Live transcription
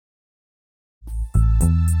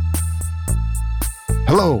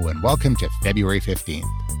Hello and welcome to February 15th.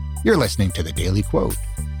 You're listening to The Daily Quote,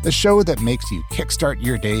 the show that makes you kickstart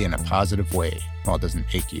your day in a positive way. Well, it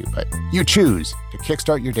doesn't make you, but you choose to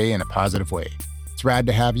kickstart your day in a positive way. It's rad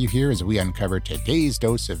to have you here as we uncover today's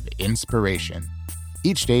dose of inspiration.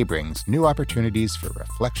 Each day brings new opportunities for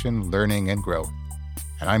reflection, learning, and growth.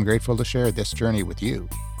 And I'm grateful to share this journey with you.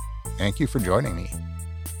 Thank you for joining me.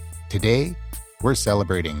 Today, we're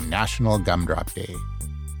celebrating National Gumdrop Day,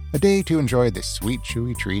 a day to enjoy the sweet,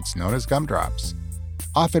 chewy treats known as gumdrops.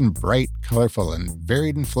 Often bright, colorful, and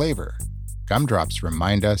varied in flavor, gumdrops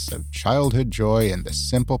remind us of childhood joy and the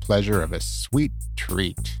simple pleasure of a sweet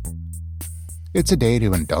treat. It's a day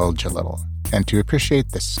to indulge a little and to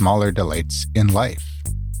appreciate the smaller delights in life.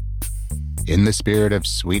 In the spirit of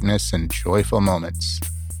sweetness and joyful moments,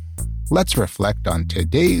 let's reflect on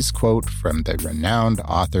today's quote from the renowned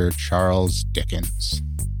author Charles Dickens.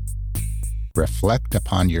 Reflect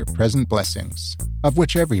upon your present blessings, of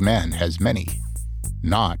which every man has many,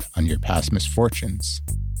 not on your past misfortunes,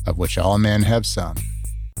 of which all men have some.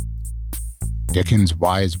 Dickens'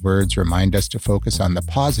 wise words remind us to focus on the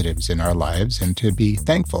positives in our lives and to be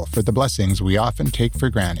thankful for the blessings we often take for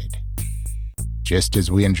granted. Just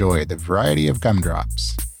as we enjoy the variety of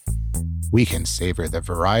gumdrops, we can savor the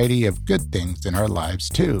variety of good things in our lives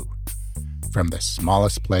too, from the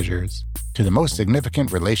smallest pleasures to the most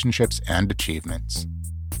significant relationships and achievements.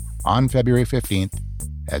 On February 15th,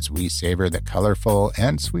 as we savor the colorful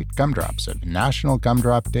and sweet gumdrops of National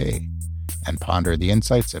Gumdrop Day and ponder the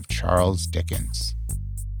insights of Charles Dickens,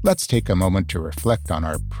 let's take a moment to reflect on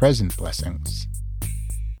our present blessings.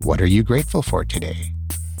 What are you grateful for today?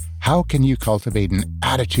 How can you cultivate an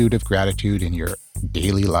attitude of gratitude in your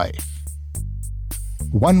daily life?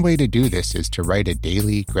 One way to do this is to write a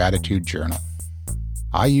daily gratitude journal.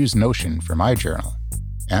 I use Notion for my journal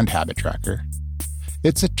and Habit Tracker.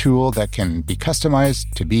 It's a tool that can be customized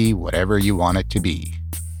to be whatever you want it to be.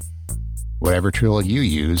 Whatever tool you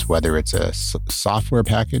use, whether it's a software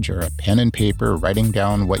package or a pen and paper, writing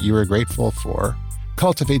down what you are grateful for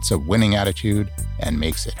cultivates a winning attitude and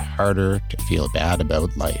makes it harder to feel bad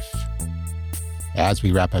about life. As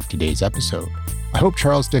we wrap up today's episode, I hope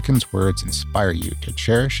Charles Dickens' words inspire you to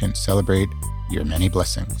cherish and celebrate your many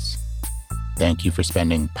blessings. Thank you for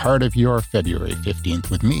spending part of your February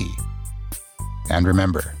 15th with me. And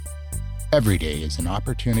remember, every day is an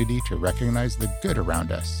opportunity to recognize the good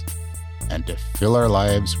around us and to fill our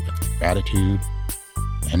lives with gratitude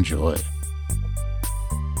and joy.